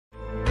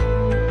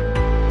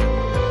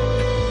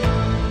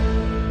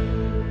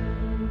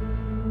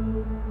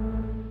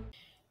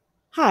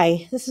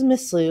Hi, this is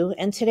Miss Lou,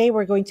 and today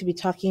we're going to be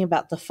talking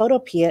about the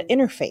Photopea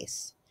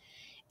Interface.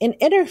 An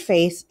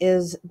interface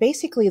is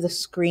basically the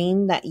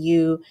screen that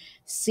you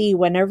see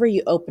whenever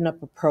you open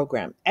up a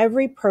program.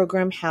 Every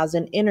program has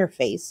an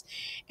interface,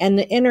 and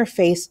the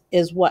interface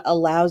is what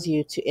allows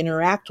you to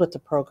interact with the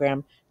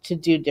program to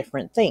do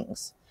different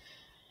things.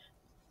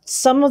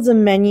 Some of the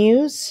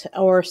menus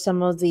or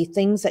some of the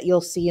things that you'll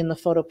see in the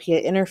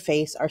Photopea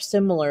interface are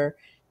similar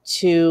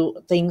to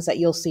things that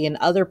you'll see in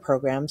other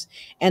programs,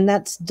 and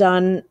that's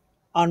done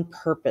on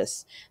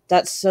purpose.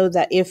 That's so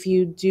that if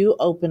you do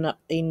open up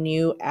a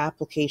new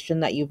application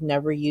that you've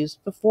never used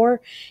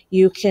before,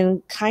 you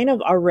can kind of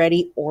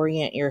already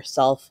orient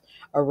yourself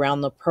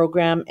around the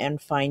program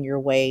and find your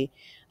way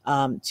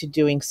to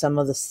doing some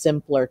of the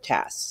simpler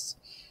tasks.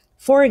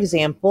 For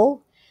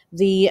example,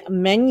 the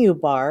menu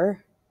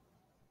bar,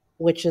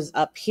 which is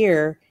up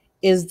here,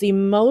 is the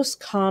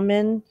most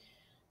common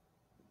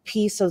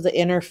piece of the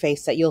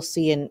interface that you'll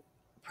see in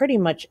pretty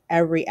much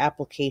every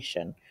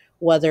application,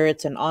 whether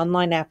it's an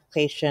online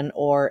application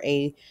or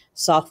a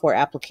software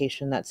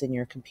application that's in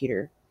your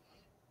computer.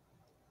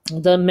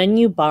 The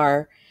menu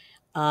bar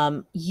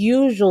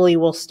usually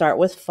will start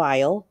with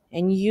file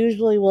and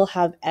usually will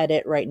have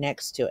edit right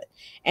next to it.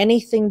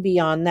 Anything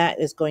beyond that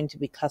is going to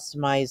be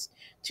customized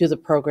to the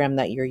program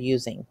that you're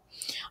using.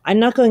 I'm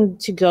not going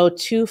to go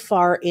too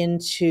far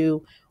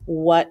into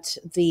what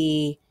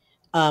the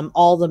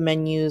all the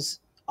menus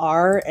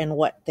are and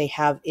what they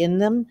have in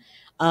them.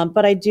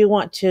 But I do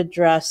want to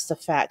address the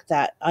fact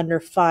that under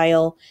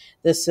File,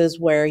 this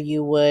is where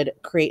you would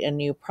create a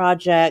new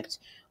project,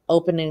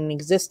 open an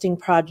existing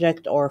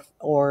project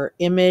or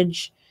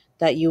image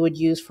that you would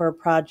use for a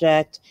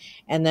project,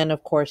 and then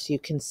of course you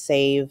can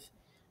save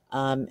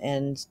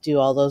and do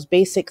all those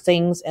basic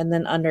things. And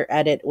then under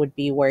Edit would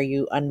be where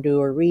you undo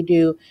or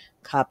redo,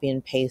 copy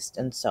and paste,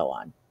 and so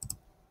on.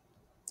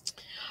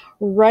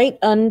 Right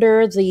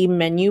under the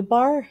menu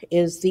bar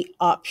is the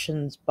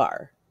options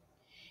bar.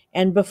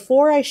 And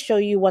before I show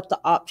you what the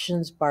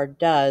options bar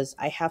does,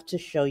 I have to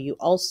show you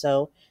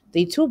also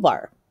the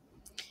toolbar.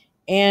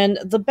 And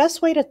the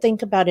best way to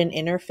think about an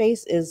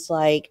interface is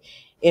like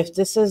if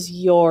this is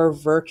your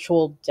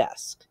virtual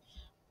desk.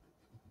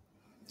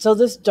 So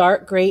this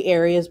dark gray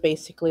area is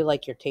basically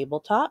like your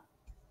tabletop.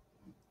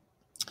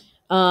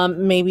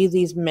 Maybe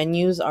these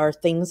menus are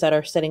things that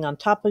are sitting on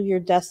top of your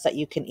desk that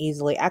you can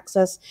easily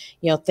access,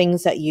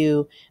 things that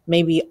you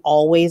maybe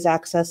always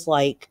access,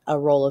 like a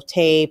roll of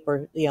tape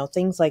or,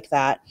 things like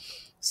that,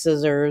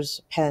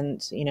 scissors,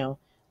 pens,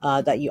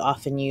 that you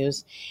often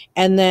use.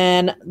 And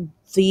then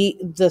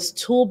this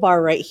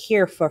toolbar right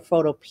here for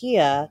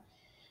Photopea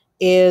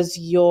is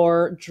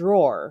your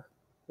drawer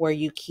where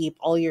you keep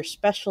all your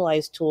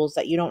specialized tools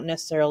that you don't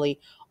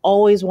necessarily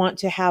always want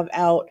to have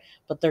out,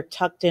 but they're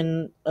tucked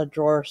in a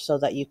drawer so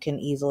that you can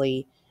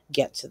easily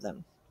get to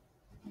them.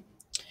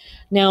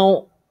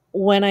 Now,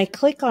 when I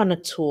click on a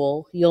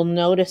tool, you'll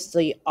notice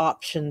the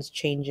options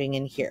changing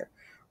in here.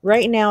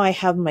 Right now I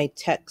have my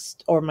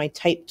text or my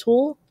type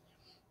tool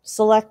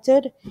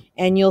selected,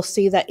 and you'll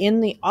see that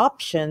in the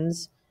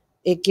options,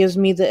 it gives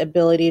me the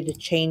ability to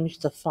change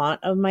the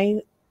font of my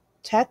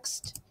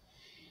text.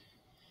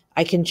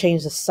 I can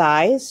change the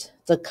size,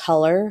 the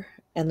color,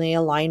 and the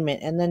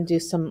alignment, and then do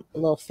some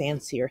little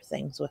fancier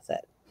things with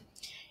it.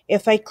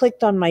 If I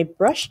clicked on my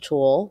brush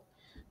tool,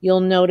 you'll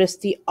notice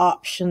the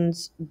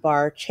options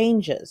bar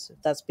changes.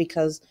 That's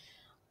because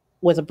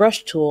with a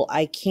brush tool,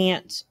 I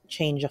can't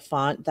change a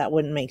font. That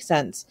wouldn't make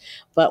sense.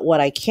 But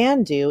what I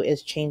can do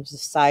is change the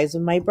size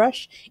of my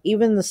brush,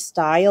 even the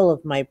style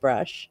of my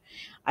brush.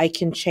 I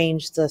can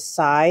change the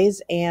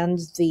size and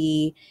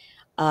the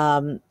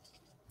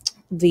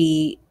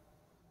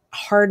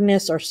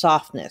hardness or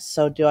softness.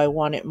 So do I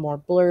want it more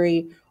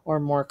blurry or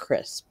more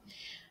crisp?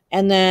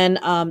 And then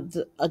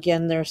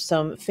again, there's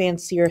some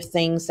fancier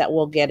things that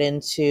we'll get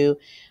into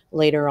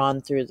later on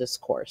through this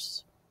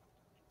course.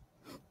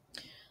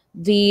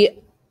 The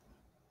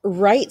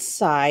right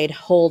side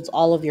holds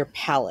all of your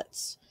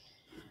palettes.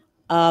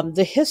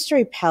 The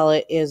history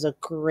palette is a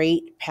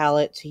great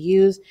palette to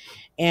use.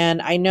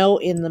 And I know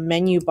in the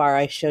menu bar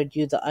I showed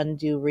you the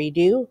undo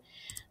redo.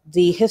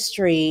 The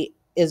history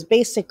is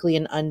basically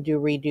an undo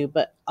redo,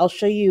 but I'll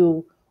show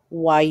you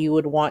why you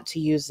would want to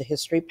use the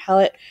history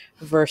palette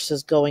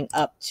versus going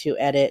up to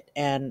edit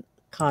and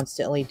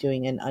constantly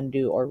doing an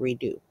undo or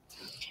redo.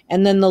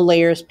 And then the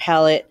layers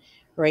palette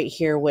right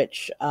here,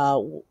 which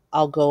I'll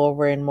go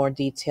over in more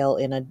detail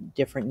in a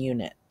different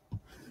unit.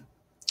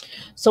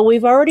 So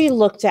we've already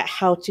looked at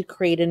how to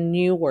create a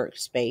new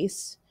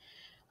workspace.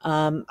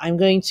 I'm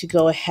going to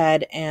go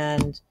ahead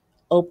and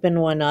open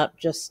one up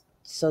just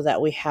so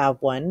that we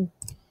have one.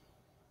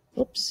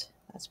 Oops,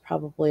 that's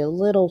probably a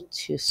little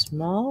too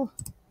small.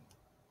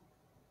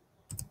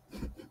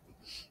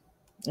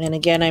 And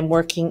again, I'm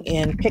working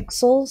in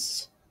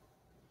pixels.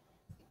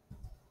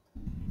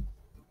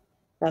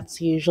 That's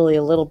usually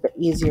a little bit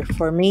easier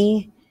for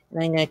me.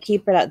 And I'm going to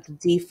keep it at the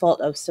default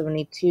of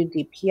 72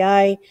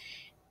 dpi,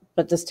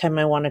 but this time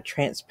I want a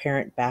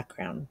transparent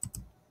background.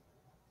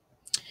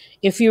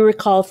 If you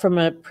recall from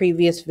a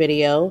previous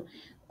video,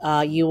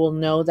 you will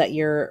know that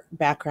your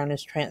background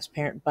is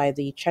transparent by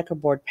the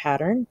checkerboard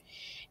pattern,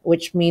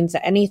 which means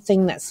that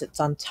anything that sits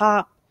on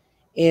top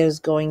is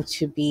going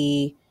to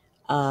be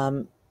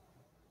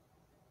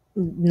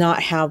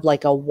not have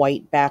like a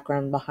white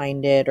background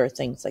behind it or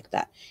things like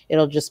that.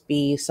 It'll just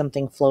be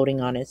something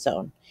floating on its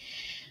own.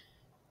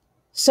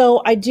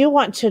 So I do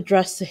want to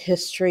address the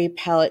history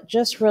palette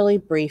just really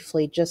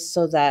briefly, just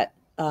so that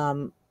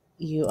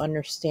you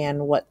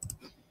understand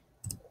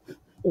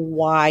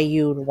why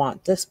you would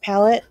want this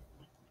palette.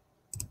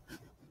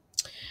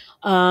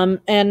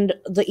 And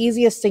the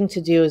easiest thing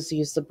to do is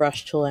use the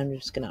brush tool. I'm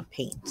just going to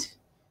paint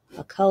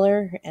a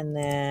color, and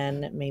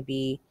then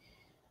maybe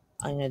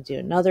I'm going to do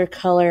another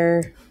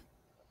color.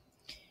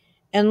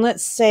 And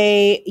let's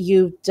say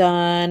you've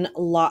done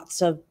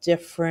lots of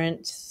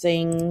different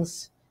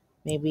things.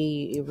 Maybe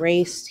you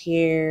erased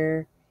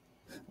here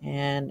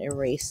and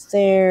erased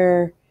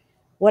there.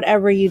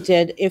 Whatever you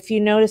did, if you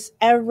notice,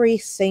 every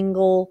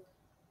single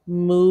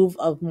move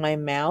of my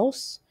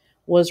mouse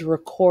was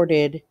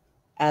recorded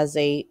as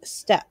a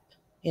step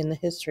in the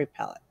history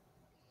palette.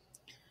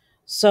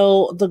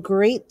 So the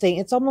great thing,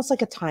 it's almost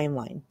like a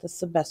timeline. That's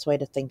the best way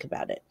to think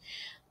about it.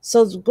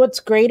 So what's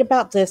great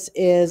about this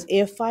is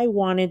if I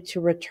wanted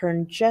to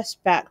return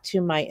just back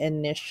to my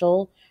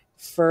initial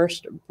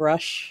first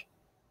brush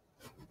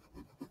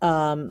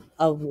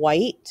of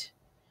white,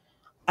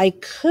 I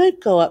could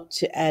go up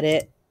to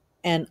edit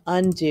and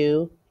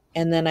undo,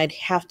 and then I'd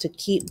have to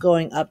keep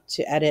going up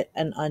to edit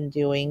and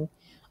undoing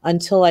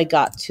until I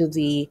got to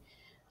the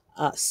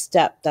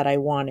step that I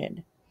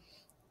wanted.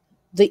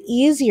 The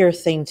easier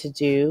thing to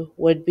do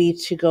would be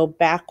to go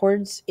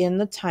backwards in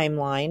the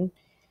timeline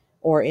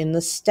or in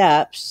the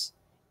steps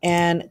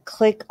and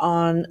click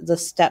on the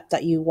step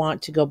that you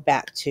want to go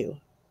back to.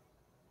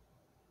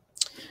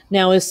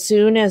 Now, as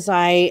soon as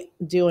I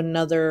do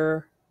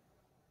another,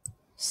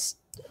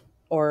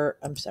 I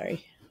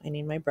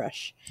need my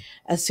brush.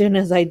 As soon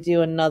as I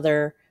do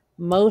another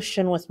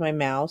motion with my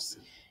mouse,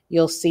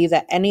 you'll see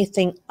that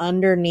anything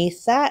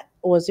underneath that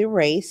was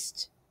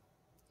erased,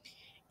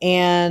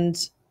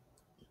 and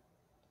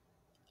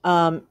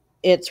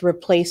it's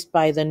replaced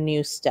by the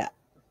new step.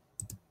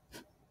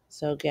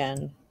 So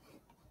again,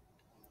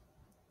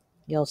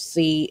 you'll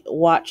see,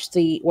 watch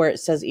where it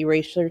says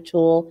eraser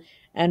tool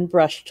and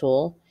brush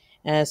tool.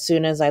 And as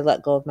soon as I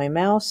let go of my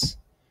mouse,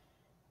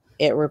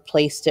 it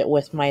replaced it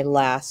with my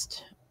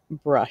last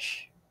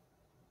brush.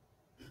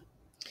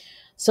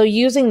 So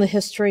using the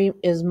history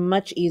is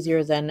much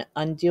easier than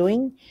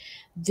undoing.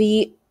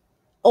 The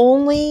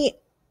only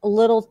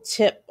little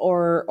tip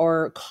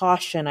or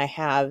caution I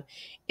have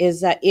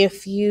is that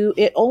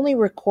it only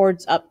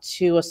records up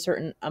to a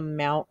certain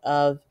amount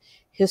of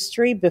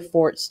history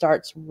before it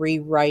starts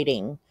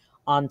rewriting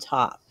on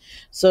top.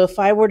 So if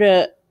I were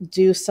to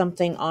do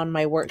something on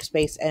my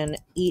workspace and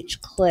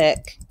each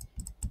click,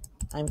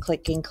 I'm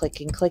clicking,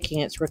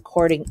 it's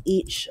recording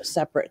each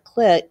separate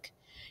click,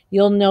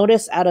 you'll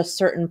notice at a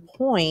certain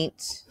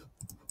point,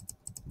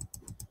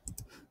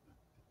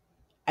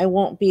 I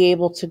won't be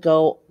able to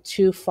go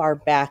too far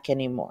back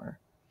anymore.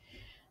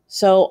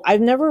 So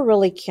I've never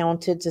really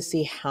counted to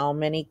see how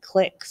many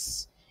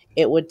clicks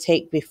it would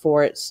take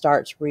before it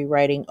starts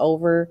rewriting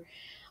over.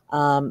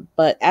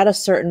 But at a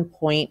certain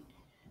point,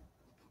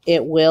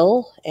 it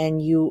will.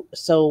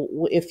 So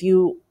if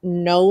you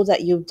know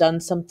that you've done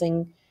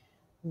something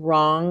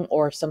wrong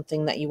or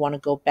something that you want to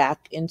go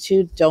back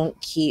into, don't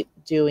keep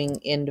doing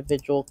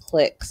individual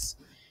clicks.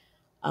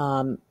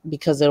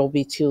 Because it'll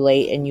be too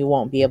late and you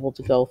won't be able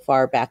to go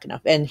far back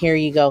enough. And here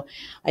you go.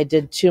 I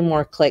did 2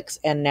 more clicks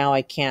and now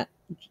I can't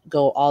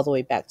go all the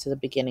way back to the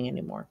beginning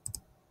anymore.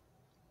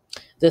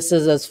 This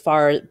is as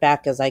far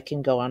back as I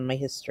can go on my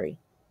history.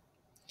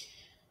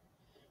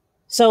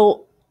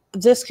 So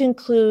this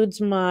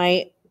concludes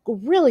my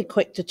really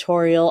quick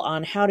tutorial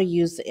on how to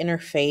use the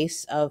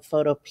interface of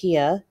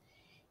Photopea.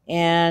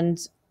 And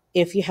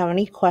if you have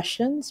any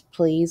questions,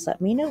 please let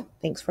me know.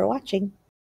 Thanks for watching.